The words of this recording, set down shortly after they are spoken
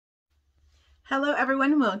Hello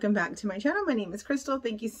everyone, welcome back to my channel. My name is Crystal.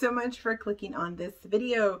 Thank you so much for clicking on this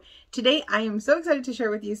video. Today I am so excited to share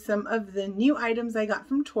with you some of the new items I got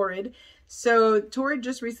from Torrid. So Torrid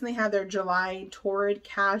just recently had their July Torrid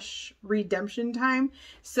cash redemption time.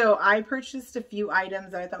 So I purchased a few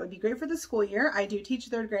items that I thought would be great for the school year. I do teach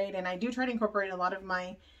 3rd grade and I do try to incorporate a lot of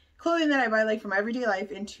my clothing that I buy like from everyday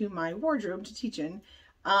life into my wardrobe to teach in.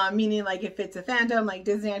 Meaning like if it's a fandom like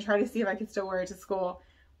Disney, I try to see if I can still wear it to school.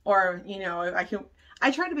 Or, you know, I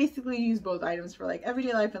try to basically use both items for like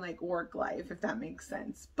everyday life and like work life, if that makes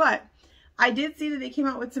sense. But I did see that they came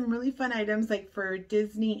out with some really fun items like for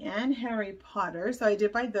Disney and Harry Potter. So I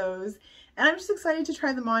did buy those and I'm just excited to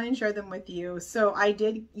try them on and share them with you. So I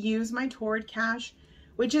did use my Torrid cash,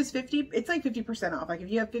 which is it's like 50% off. Like if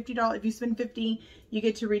you have $50, if you spend $50, you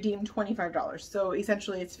get to redeem $25. So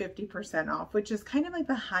essentially it's 50% off, which is kind of like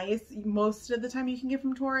the highest most of the time you can get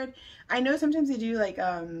from Torrid. I know sometimes they do like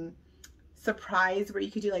surprise where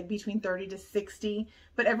you could do like between 30 to 60,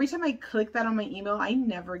 but every time I click that on my email, I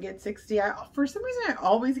never get 60. For some reason, I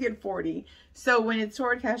always get 40. So when it's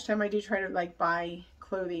Torrid cash time, I do try to like buy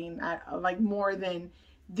clothing at like more than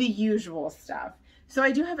the usual stuff. So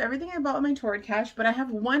I do have everything I bought with my Torrid cash, but I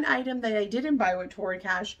have one item that I didn't buy with Torrid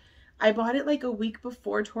cash. I bought it like a week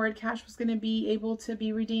before Torrid cash was going to be able to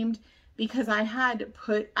be redeemed because I had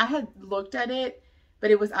looked at it, but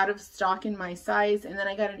it was out of stock in my size. And then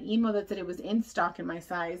I got an email that said it was in stock in my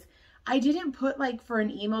size. I didn't put like for an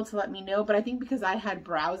email to let me know, but I think because I had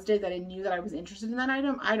browsed it that I knew that I was interested in that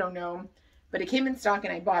item. I don't know, but it came in stock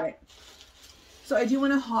and I bought it. So I do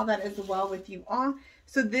want to haul that as well with you all.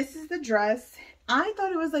 So this is the dress. I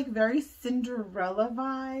thought it was like very Cinderella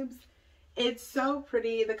vibes. It's so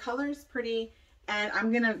pretty. The color is pretty. And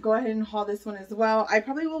I'm going to go ahead and haul this one as well. I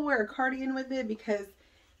probably will wear a cardigan with it because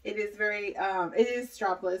it is very, it is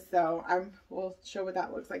strapless. So we'll show what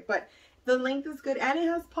that looks like. But the length is good and it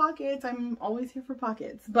has pockets. I'm always here for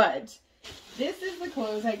pockets. But this is the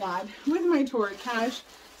clothes I got with my Torrid cash.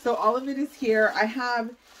 So all of it is here.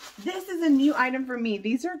 This is a new item for me.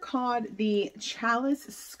 These are called the Chalice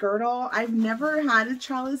Skirtall. I've never had a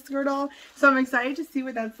Chalice Skirtall, so I'm excited to see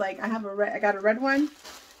what that's like. I got a red one.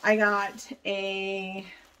 I got a,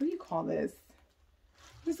 what do you call this?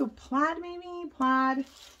 This is a plaid, maybe? Plaid.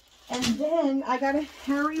 And then I got a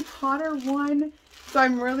Harry Potter one. So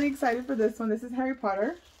I'm really excited for this one. This is Harry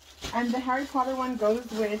Potter. And the Harry Potter one goes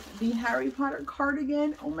with the Harry Potter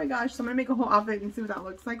cardigan. Oh my gosh. So I'm going to make a whole outfit and see what that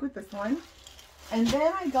looks like with this one. And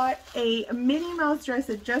then I got a Minnie Mouse dress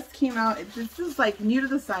that just came out. This is like new to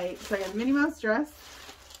the site. So I got a Minnie Mouse dress.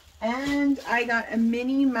 And I got a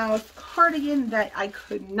Minnie Mouse cardigan that I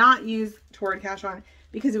could not use Torrid cash on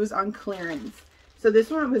because it was on clearance. So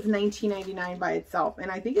this one was $19.99 by itself.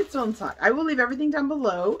 And I think it's still in stock. I will leave everything down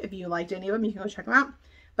below. If you liked any of them, you can go check them out.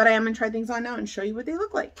 But I am going to try things on now and show you what they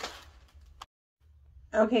look like.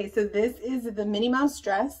 Okay, so this is the Minnie Mouse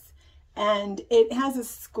dress. And it has a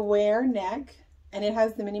square neck. And it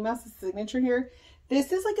has the Minnie Mouse's signature here.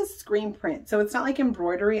 This is like a screen print. So it's not like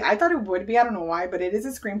embroidery. I thought it would be. I don't know why, but it is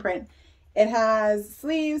a screen print. It has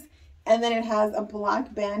sleeves. And then it has a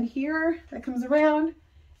black band here that comes around.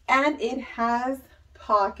 And it has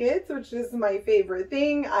pockets, which is my favorite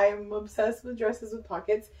thing. I'm obsessed with dresses with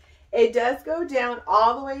pockets. It does go down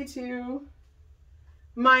all the way to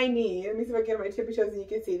my knee. Let me see if I can get my tippy toes and you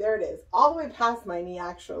can see. There it is. All the way past my knee,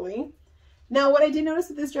 actually. Now, what I did notice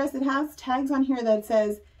with this dress, it has tags on here that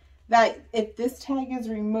says that if this tag is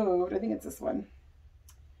removed, I think it's this one,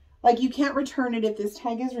 like you can't return it if this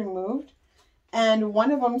tag is removed. And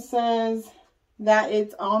one of them says that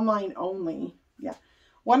it's online only. Yeah.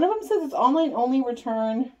 One of them says it's online only,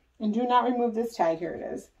 return, and do not remove this tag. Here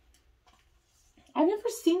it is. I've never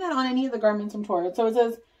seen that on any of the garments from Torrid. So it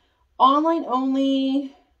says online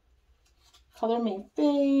only, color may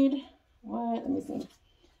fade. What? Let me see.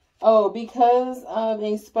 Oh, because of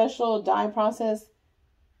a special dye process,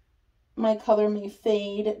 my color may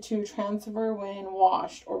fade to transfer when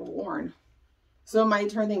washed or worn. So it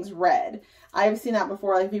might turn things red. I've seen that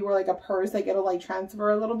before. Like if you wear like a purse, like it'll like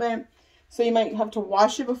transfer a little bit. So you might have to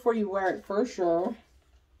wash it before you wear it for sure.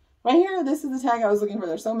 Right here, this is the tag I was looking for.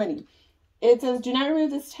 There's so many. It says, do not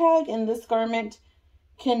remove this tag and this garment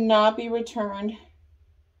cannot be returned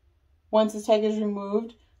once this tag is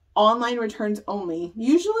removed. Online returns only.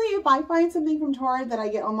 Usually if I find something from Torrid that I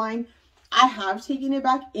get online, I have taken it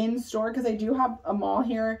back in store because I do have a mall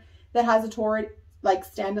here that has a Torrid like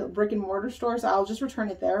stand-up brick and mortar store, so I'll just return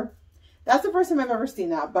it there. That's the first time I've ever seen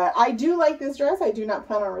that, but I do like this dress. I do not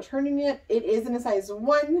plan on returning it. It is in a size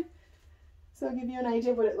 1, so I'll give you an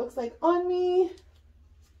idea of what it looks like on me.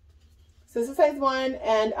 So this is size 1,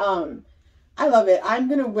 and I love it. I'm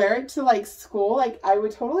going to wear it to like school. Like I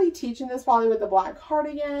would totally teach in this probably with the black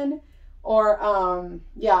cardigan or,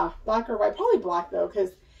 yeah, black or white, probably black though.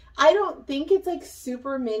 Cause I don't think it's like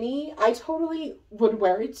super mini. I totally would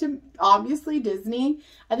wear it to obviously Disney.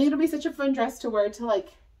 I think it'll be such a fun dress to wear to like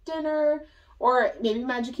dinner or maybe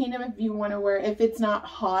Magic Kingdom if you want to wear, if it's not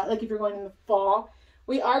hot, like if you're going in the fall.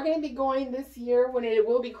 We are going to be going this year when it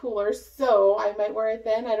will be cooler, so I might wear it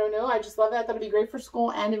then. I don't know. I just love that. That'll be great for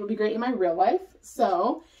school, and it would be great in my real life.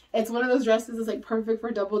 So it's one of those dresses that's like perfect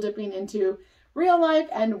for double dipping into real life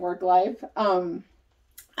and work life.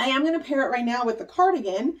 I am going to pair it right now with the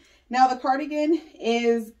cardigan. Now the cardigan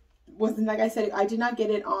was like I said, I did not get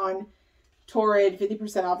it on Torrid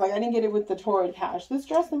 50% off. Like I didn't get it with the Torrid cash. This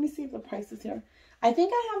dress, let me see if the price is here. I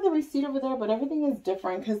think I have the receipt over there, but everything is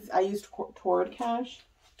different because I used Torrid cash.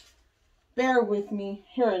 Bear with me.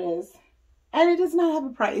 Here it is. And it does not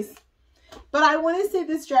have a price. But I want to say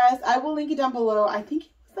this dress, I will link it down below. I think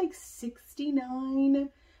it was like $69,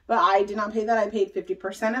 but I did not pay that. I paid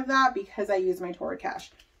 50% of that because I used my Torrid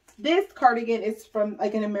cash. This cardigan is from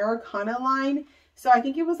like an Americana line. So I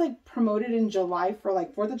think it was like promoted in July for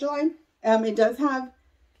like 4th of July. It does have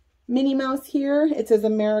Minnie Mouse here. It says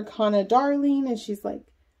Americana Darling, and she's like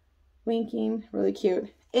winking. Really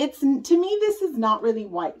cute. To me, this is not really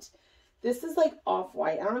white. This is like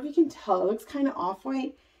off-white. I don't know if you can tell. It looks kind of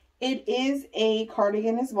off-white. It is a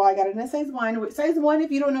cardigan as well. I got it in a size 1. Size 1,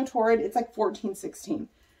 if you don't know Torrid, it's like 14-16.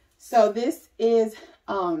 So this is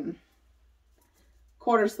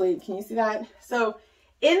quarter sleeve. Can you see that? So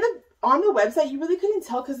on the website, you really couldn't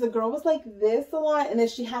tell because the girl was like this a lot, and then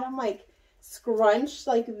she had them like scrunched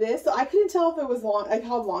like this. So I couldn't tell if it was long, like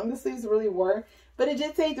how long the sleeves really were, but it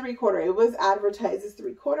did say 3/4. It was advertised as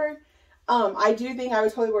 3/4. I do think I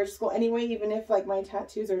would totally wear it to school anyway, even if like my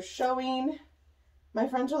tattoos are showing. My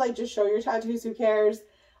friends are like, just show your tattoos, who cares?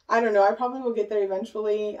 I don't know. I probably will get there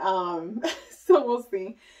eventually. So we'll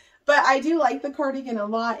see. But I do like the cardigan a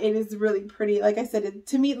lot. It is really pretty. Like I said,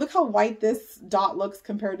 to me, look how white this dot looks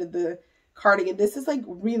compared to the cardigan. This is like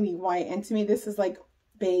really white, and to me this is like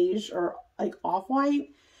beige or like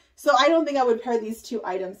off-white. So I don't think I would pair these two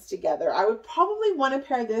items together. I would probably want to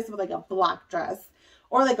pair this with like a black dress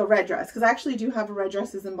or like a red dress, because I actually do have red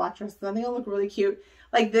dresses and black dresses. I think it'll look really cute.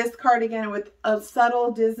 Like this cardigan with a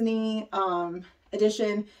subtle Disney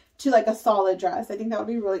addition to like a solid dress. I think that would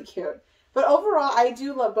be really cute. But overall, I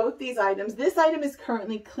do love both these items. This item is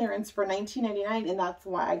currently clearance for $19.99, and that's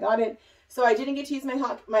why I got it. So I didn't get to use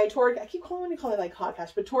my Torrid. I keep calling it like hot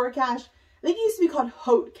cash, but Torrid cash. I think it used to be called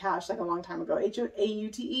Haute cash like a long time ago,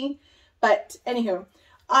 H-O-A-U-T-E. But anywho,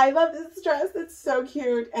 I love this dress. It's so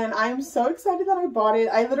cute, and I'm so excited that I bought it.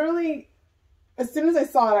 I literally, as soon as I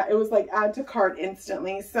saw it, it was like add to cart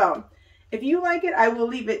instantly. So if you like it, I will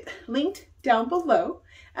leave it linked down below,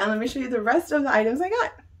 and let me show you the rest of the items I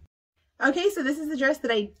got. Okay, so this is the dress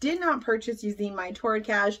that I did not purchase using my Torrid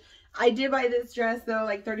cash. I did buy this dress though,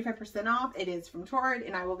 like 35% off. It is from Torrid,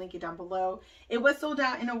 and I will link it down below. It was sold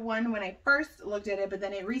out in a 1 when I first looked at it, but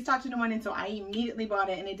then it restocked in a 1, and so I immediately bought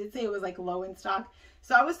it, and it did say it was like low in stock.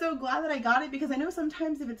 So I was so glad that I got it, because I know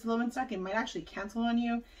sometimes if it's low in stock, it might actually cancel on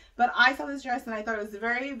you. But I saw this dress and I thought it was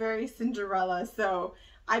very, very Cinderella. So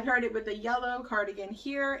I paired it with the yellow cardigan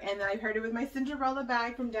here, and then I paired it with my Cinderella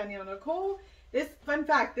bag from Danielle Nicole. This, fun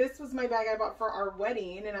fact, this was my bag I bought for our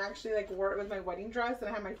wedding, and I actually like wore it with my wedding dress, and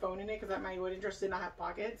I had my phone in it because my wedding dress did not have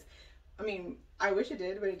pockets. I mean, I wish it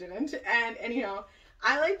did, but it didn't. And anyhow,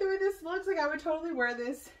 I like the way this looks. Like I would totally wear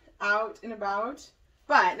this out and about.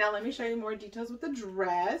 But now let me show you more details with the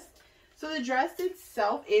dress. So the dress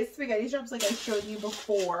itself is spaghetti straps like I showed you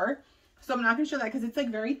before. So I'm not going to show that because it's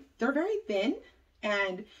like they're very thin,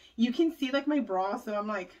 and you can see like my bra. So I'm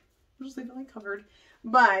like, I'll just leave it like covered.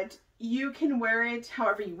 But you can wear it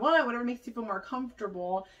however you want, whatever makes you feel more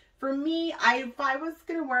comfortable. For me, if I was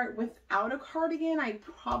going to wear it without a cardigan, I'd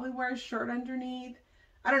probably wear a shirt underneath.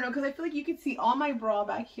 I don't know, because I feel like you could see all my bra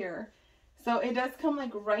back here. So it does come like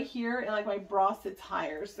right here, and like my bra sits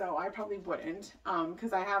higher. So I probably wouldn't,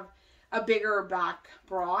 because I have a bigger back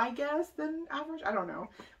bra, I guess, than average. I don't know.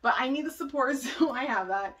 But I need the support, so I have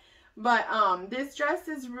that. But this dress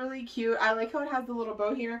is really cute. I like how it has the little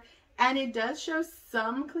bow here. And it does show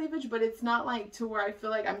some cleavage, but it's not like to where I feel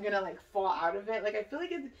like I'm gonna like fall out of it. Like I feel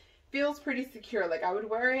like it feels pretty secure. Like I would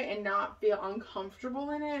wear it and not feel uncomfortable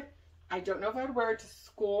in it. I don't know if I would wear it to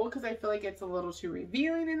school because I feel like it's a little too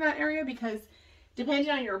revealing in that area, because depending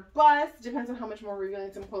on your bust, depends on how much more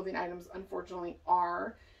revealing some clothing items unfortunately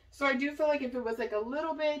are. So I do feel like if it was like a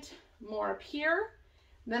little bit more up here,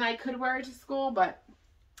 then I could wear it to school, but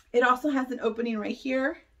it also has an opening right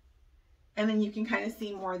here. And then you can kind of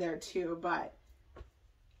see more there too, but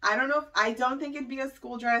I don't know if, I don't think it'd be a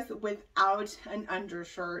school dress without an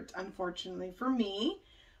undershirt, unfortunately for me,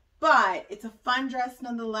 but it's a fun dress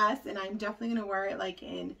nonetheless, and I'm definitely going to wear it like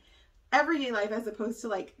in everyday life as opposed to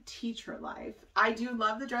like teacher life. I do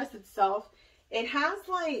love the dress itself. It has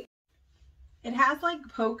like not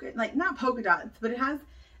polka dots, but it has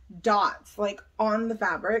dots like on the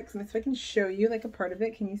fabric. So if I can show you like a part of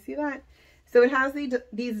it, can you see that? So it has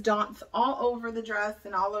these dots all over the dress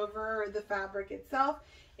and all over the fabric itself.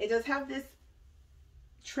 It does have this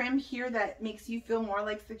trim here that makes you feel more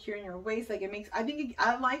like secure in your waist. Like it makes, I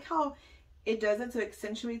like how it does it, so it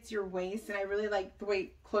accentuates your waist, and I really like the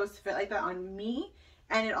way clothes fit like that on me.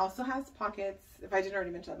 And it also has pockets, if I didn't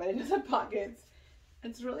already mention that, but it does have pockets.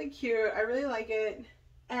 It's really cute. I really like it,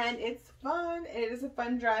 and it's fun. It is a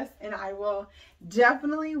fun dress, and I will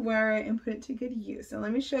definitely wear it and put it to good use. So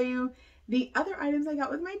let me show you the other items I got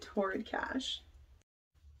with my Torrid cash.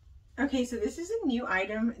 Okay, so this is a new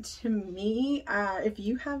item to me. If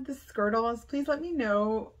you have the Skirtalls, please let me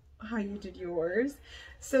know how you did yours.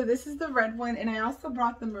 So this is the red one, and I also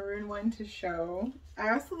brought the maroon one to show.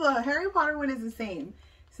 The Harry Potter one is the same.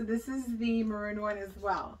 So this is the maroon one as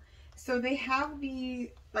well. So they have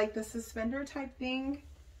the, like the suspender type thing,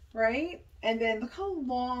 right? And then look how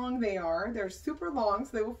long they are. They're super long,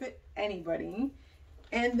 so they will fit anybody.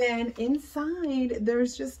 And then inside,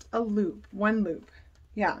 there's just a loop, one loop.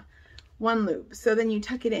 Yeah, one loop. So then you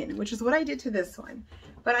tuck it in, which is what I did to this one.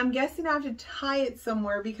 But I'm guessing I have to tie it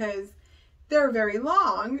somewhere because they're very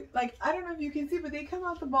long. Like, I don't know if you can see, but they come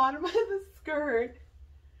out the bottom of the skirt.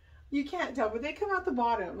 You can't tell, but they come out the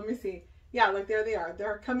bottom. Let me see. Yeah, look, there they are.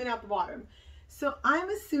 They're coming out the bottom. So I'm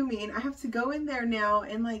assuming I have to go in there now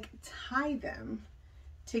and like tie them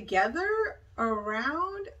together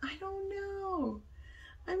around. I don't know.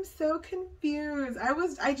 I'm so confused.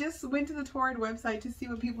 I just went to the Torrid website to see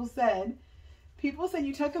what people said. People said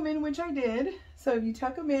you tuck them in, which I did. So you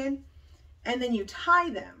tuck them in and then you tie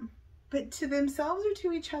them, but to themselves or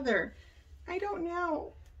to each other? I don't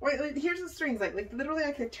know. Wait, here's the strings. Like literally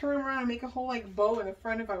I could turn them around and make a whole like bow in the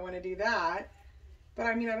front if I want to do that. But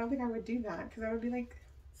I mean, I don't think I would do that because that would be like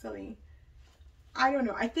silly. I don't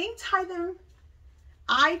know. I think tie them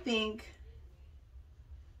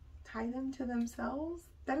to themselves.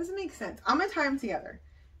 That doesn't make sense. I'm going to tie them together.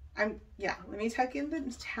 Yeah, let me tuck in the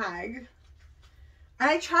tag. And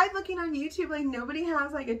I tried looking on YouTube, like nobody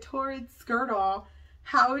has like a Torrid Skirtall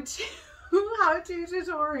how-to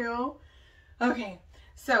tutorial. Okay,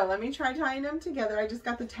 so let me try tying them together. I just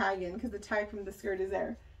got the tag in because the tag from the skirt is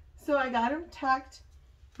there. So I got them tucked,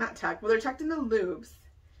 not tucked, well they're tucked in the loops.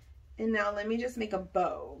 And now let me just make a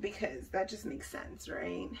bow because that just makes sense,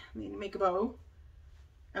 right? I mean, make a bow.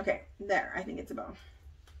 Okay, there, I think it's a bow.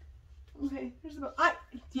 Okay, here's the bow.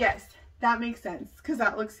 Yes, that makes sense because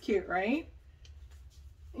that looks cute, right?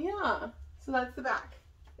 Yeah, so that's the back.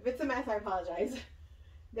 If it's a mess, I apologize.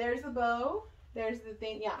 There's the bow. There's the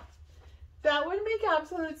thing. Yeah, that would make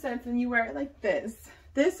absolute sense. And you wear it like this.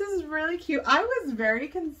 This is really cute. I was very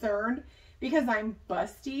concerned because I'm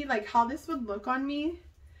busty, like how this would look on me,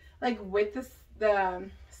 like with the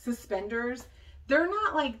suspenders. They're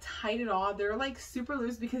not like tight at all. They're like super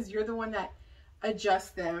loose because you're the one that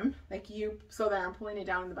adjusts them, like you, so that I'm pulling it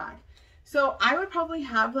down in the back. So I would probably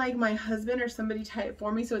have like my husband or somebody tie it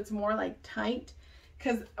for me so it's more like tight,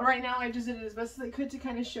 because right now I just did it as best as I could to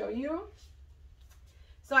kind of show you.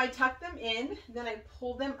 So I tucked them in, then I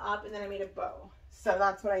pulled them up, and then I made a bow. So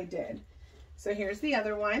that's what I did. So here's the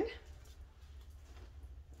other one.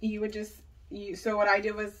 You would just, so what I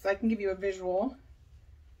did was, I can give you a visual.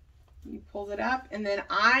 You pulled it up, and then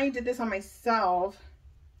I did this on myself.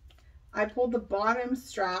 I pulled the bottom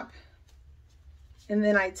strap, and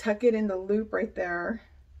then I tuck it in the loop right there.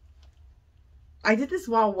 I did this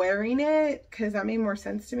while wearing it because that made more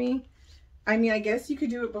sense to me. I mean, I guess you could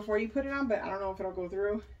do it before you put it on, but I don't know if it'll go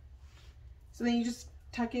through. So then you just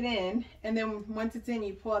tuck it in, and then once it's in,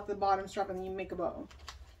 you pull out the bottom strap and then you make a bow.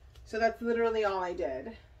 So that's literally all I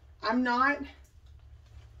did. I'm not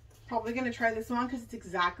probably going to try this one because it's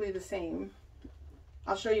exactly the same.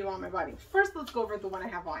 I'll show you on my body. First, let's go over the one I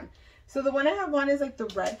have on. So the one I have on is like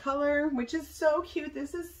the red color, which is so cute.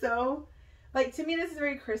 This is so, like, to me, this is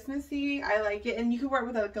very Christmassy. I like it. And you can wear it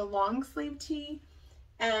with like a long sleeve tee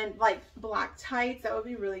and like black tights. That would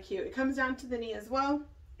be really cute. It comes down to the knee as well.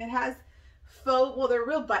 It has faux, well, they're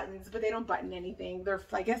real buttons, but they don't button anything. They're,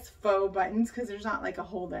 I guess, faux buttons because there's not like a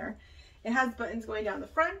hole there. It has buttons going down the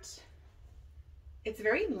front. It's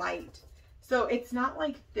very light. So it's not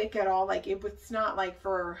like thick at all. Like it's not like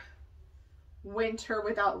for winter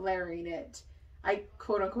without layering it. I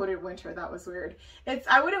quote unquoted winter. That was weird.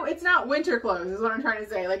 It's not winter clothes is what I'm trying to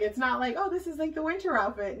say. Like, it's not like, oh, this is like the winter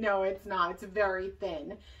outfit. No, it's not. It's very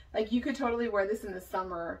thin. Like, you could totally wear this in the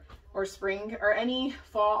summer or spring or any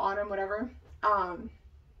fall, autumn, whatever.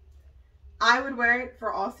 I would wear it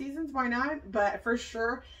for all seasons. Why not? But for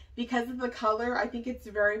sure, because of the color, I think it's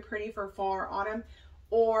very pretty for fall or autumn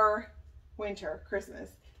or winter, Christmas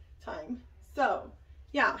time. So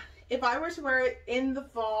yeah, if I were to wear it in the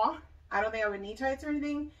fall, I don't think I would need tights or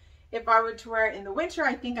anything. If I were to wear it in the winter,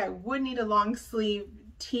 I think I would need a long sleeve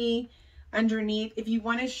tee underneath if you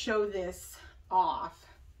want to show this off.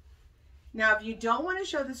 Now, if you don't want to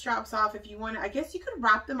show the straps off, if you want to, I guess you could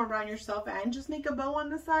wrap them around yourself and just make a bow on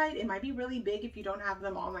the side. It might be really big if you don't have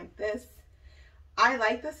them on like this. I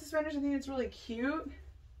like the suspenders. I think it's really cute.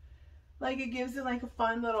 Like, it gives it like a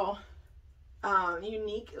fun little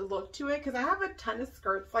unique look to it, because I have a ton of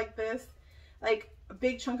skirts like this. Like, a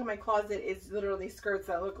big chunk of my closet is literally skirts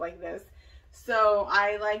that look like this. So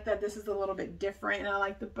I like that this is a little bit different, and I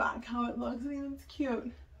like the back, how it looks. I think it's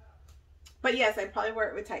cute. But yes, I'd probably wear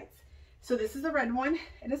it with tights. So this is the red one.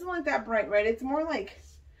 It doesn't look that bright red. It's more like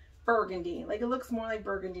burgundy. Like, it looks more like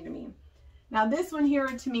burgundy to me. Now this one here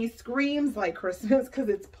to me screams like Christmas because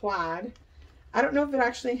it's plaid. I don't know if it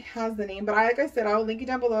actually has the name, but like I said, I'll link it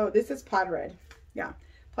down below. This is plaid red. Yeah,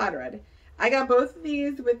 plaid red. I got both of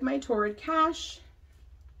these with my Torrid cash.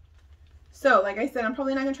 So like I said, I'm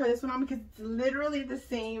probably not gonna try this one on because it's literally the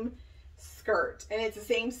same skirt and it's the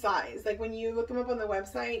same size. Like, when you look them up on the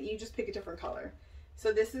website, you just pick a different color.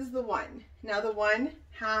 So this is the one. Now the one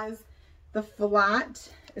has the flat,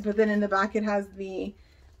 but then in the back it has the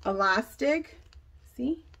elastic.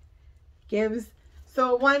 See?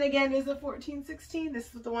 So one again is a 14-16. This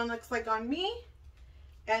is what the one looks like on me.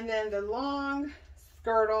 And then the long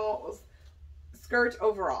skirt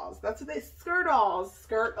overalls. That's what they, skirt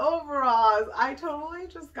overalls. I totally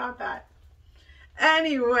just got that.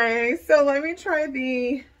 Anyway, so let me try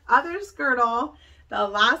the other Skirtall. The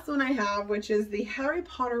last one I have, which is the Harry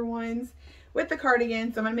Potter ones with the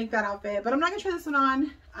cardigan. So I'm going to make that outfit. But I'm not going to try this one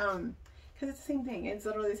on because it's the same thing. It's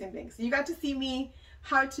literally the same thing. So you got to see me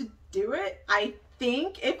how to do it. I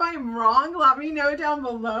think if I'm wrong, let me know down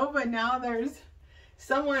below. But now there's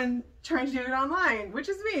someone trying to do it online, which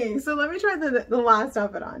is me. So let me try the last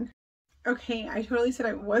outfit on. Okay, I totally said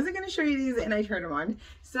I wasn't going to show you these and I turned them on.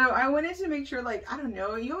 So I wanted to make sure, like, I don't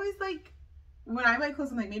know. You always, like, when I buy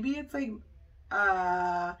clothes, I'm like, maybe it's like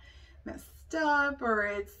messed up, or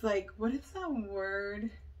it's like, what is that word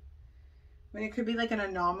when it could be like an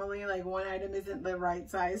anomaly, like one item isn't the right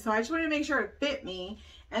size. So I just wanted to make sure it fit me,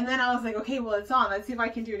 and then I was like, okay, well, it's on, let's see if I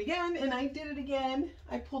can do it again. And I did it again.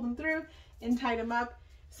 I pulled them through and tied them up.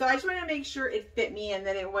 So I just wanted to make sure it fit me and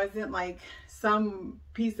that it wasn't like some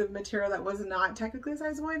piece of material that was not technically a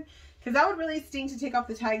size 1, because that would really sting to take off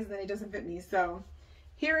the tags and then it doesn't fit me. So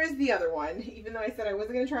here is the other one. Even though I said I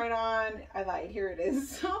wasn't going to try it on, I lied. Here it is.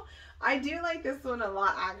 So I do like this one a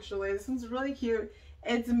lot, actually. This one's really cute.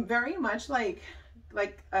 It's very much like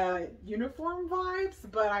uniform vibes,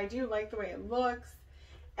 but I do like the way it looks.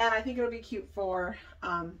 And I think it'll be cute for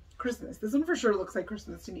Christmas. This one for sure looks like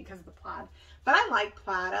Christmas to me because of the plaid. But I like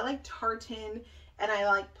plaid. I like tartan and I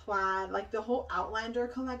like plaid. Like the whole Outlander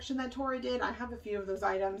collection that Torrid did. I have a few of those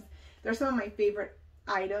items. They're some of my favorite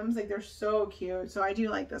items. Like, they're so cute. So I do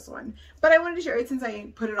like this one. But I wanted to share it since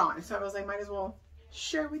I put it on. So I was like, might as well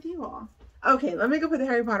share it with you all. Okay, let me go put the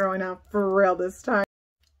Harry Potter one out for real this time.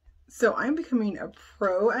 So I'm becoming a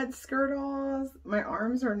pro at Skirtalls. My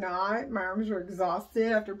arms are not. My arms are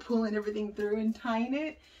exhausted after pulling everything through and tying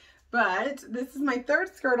it. But this is my third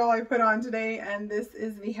Skirtall I put on today, and this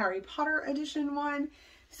is the Harry Potter edition one.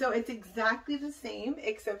 So it's exactly the same,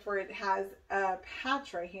 except for it has a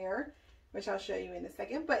patch right here, which I'll show you in a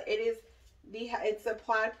second. But it's a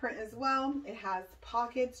plaid print as well. It has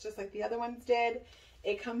pockets just like the other ones did.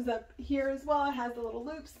 It comes up here as well. It has the little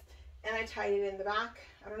loops, and I tied it in the back.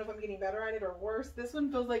 I don't know if I'm getting better at it or worse. This one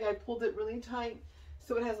feels like I pulled it really tight,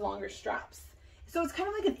 so it has longer straps. So it's kind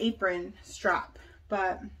of like an apron strap,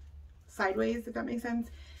 but sideways, if that makes sense.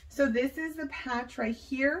 So this is the patch right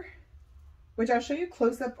here, which I'll show you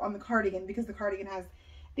close up on the cardigan because the cardigan has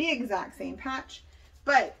the exact same patch.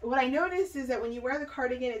 But what I noticed is that when you wear the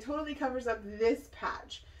cardigan, it totally covers up this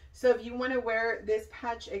patch. So if you want to wear this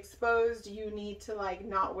patch exposed, you need to like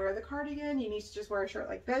not wear the cardigan. You need to just wear a shirt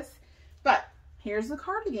like this. But here's the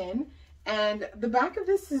cardigan, and the back of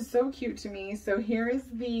this is so cute to me. So here is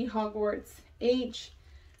the Hogwarts H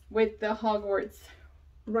with the Hogwarts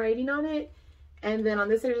writing on it. And then on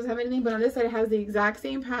this side it doesn't have anything, but on this side it has the exact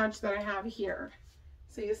same patch that I have here.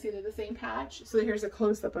 So you'll see they're the same patch. So here's a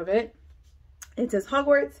close-up of it. It says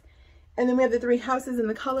Hogwarts, And then we have the 3 houses and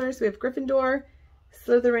the colors. We have Gryffindor,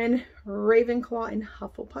 Slytherin, Ravenclaw, and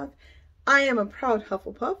Hufflepuff. I am a proud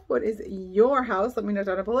Hufflepuff. What is your house? Let me know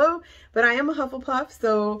down below. But I am a Hufflepuff,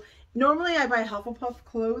 so normally I buy Hufflepuff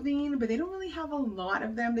clothing, but they don't really have a lot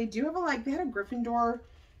of them. They do have a, they had a Gryffindor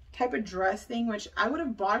type of dress thing, which I would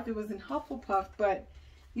have bought if it was in Hufflepuff, but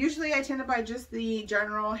usually I tend to buy just the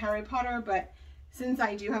general Harry Potter, but since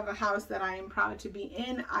I do have a house that I am proud to be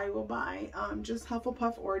in, I will buy just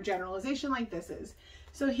Hufflepuff or generalization like this is.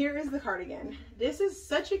 So here is the cardigan. This is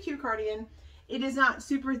such a cute cardigan. It is not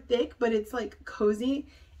super thick, but it's like cozy.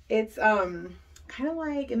 It's kind of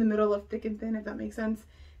like in the middle of thick and thin, if that makes sense.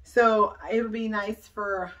 So it would be nice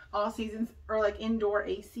for all seasons, or like indoor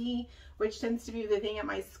AC, which tends to be the thing at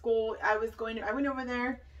my school. I went over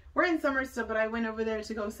there. We're in summer still, but I went over there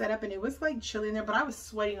to go set up, and it was like chilly in there, but I was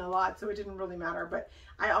sweating a lot, so it didn't really matter. But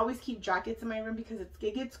I always keep jackets in my room because it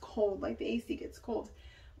gets cold, like the AC gets cold.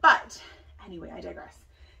 But anyway, I digress.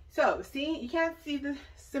 So see, you can't see the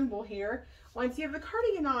symbol here once you have the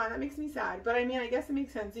cardigan on. That makes me sad, but I mean, I guess it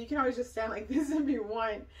makes sense. You can always just stand like this if you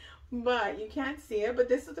want, but you can't see it. But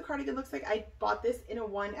this is what the cardigan looks like. I bought this in a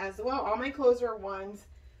 1 as well. All my clothes are 1s,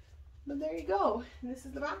 but there you go. And this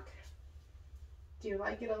is the back. Do you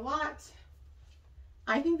like it a lot?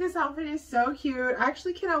 I think this outfit is so cute. I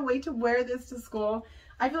actually cannot wait to wear this to school.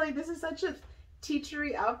 I feel like this is such a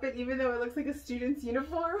teachery outfit, even though it looks like a student's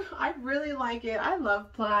uniform. I really like it. I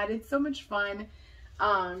love plaid. It's so much fun.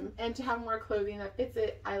 And to have more clothing that fits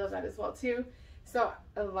it, I love that as well too. So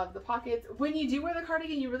I love the pockets. When you do wear the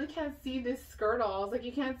cardigan, you really can't see this skirtall. Like,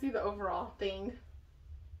 you can't see the overall thing.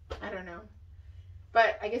 I don't know.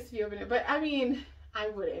 But I guess if you open it, but I mean, I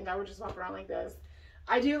wouldn't. I would just walk around like this.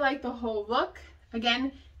 I do like the whole look.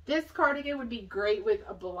 Again, this cardigan would be great with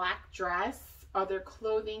a black dress, other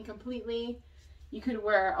clothing completely. You could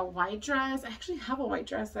wear a white dress. I actually have a white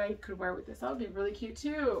dress that I could wear with this. That would be really cute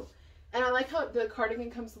too. And I like how the cardigan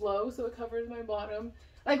comes low, so it covers my bottom.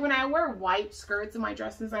 Like when I wear white skirts in my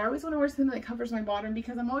dresses, I always want to wear something that covers my bottom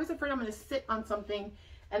because I'm always afraid I'm going to sit on something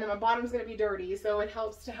and then my bottom's going to be dirty. So it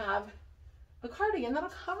helps to have a cardigan that'll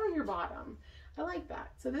cover your bottom. I like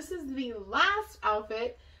that. So this is the last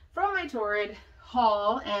outfit from my Torrid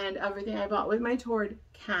haul and everything I bought with my Torrid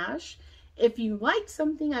cash. If you liked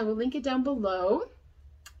something, I will link it down below.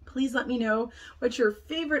 Please let me know what your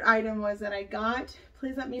favorite item was that I got.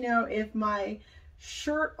 Please let me know if my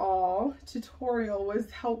Skirtall tutorial was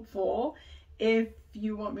helpful. If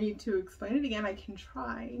you want me to explain it again, I can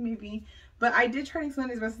try, maybe. But I did try to explain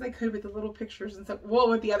it as best as I could with the little pictures and stuff. Well,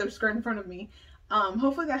 with the other skirt in front of me.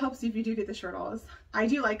 Hopefully that helps you if you do get the Skirtalls. I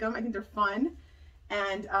do like them. I think they're fun.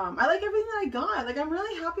 And I like everything that I got. Like, I'm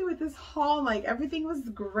really happy with this haul. Like, everything was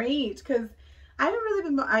great because I haven't really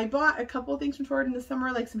been, I bought a couple of things from Torrid in the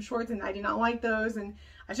summer, like some shorts, and I did not like those, and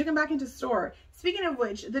I took them back into store. Speaking of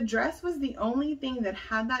which, the dress was the only thing that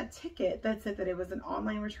had that ticket that said that it was an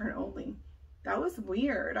online return only. That was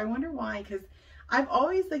weird. I wonder why, because I've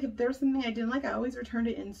always, like, if there's something I didn't like, I always returned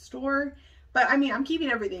it in store. But I mean, I'm keeping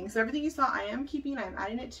everything. So everything you saw, I am keeping. I'm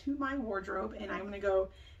adding it to my wardrobe, and I'm going to go,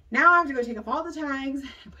 now I have to go take off all the tags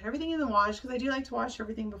and put everything in the wash, because I do like to wash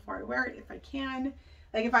everything before I wear it if I can.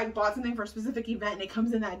 Like, if I bought something for a specific event and it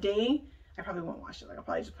comes in that day, I probably won't wash it. Like, I'll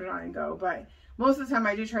probably just put it on and go. But most of the time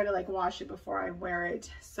I do try to, like, wash it before I wear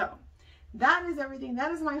it. So that is everything.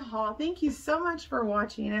 That is my haul. Thank you so much for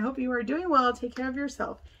watching. I hope you are doing well. Take care of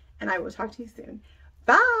yourself, and I will talk to you soon.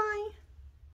 Bye.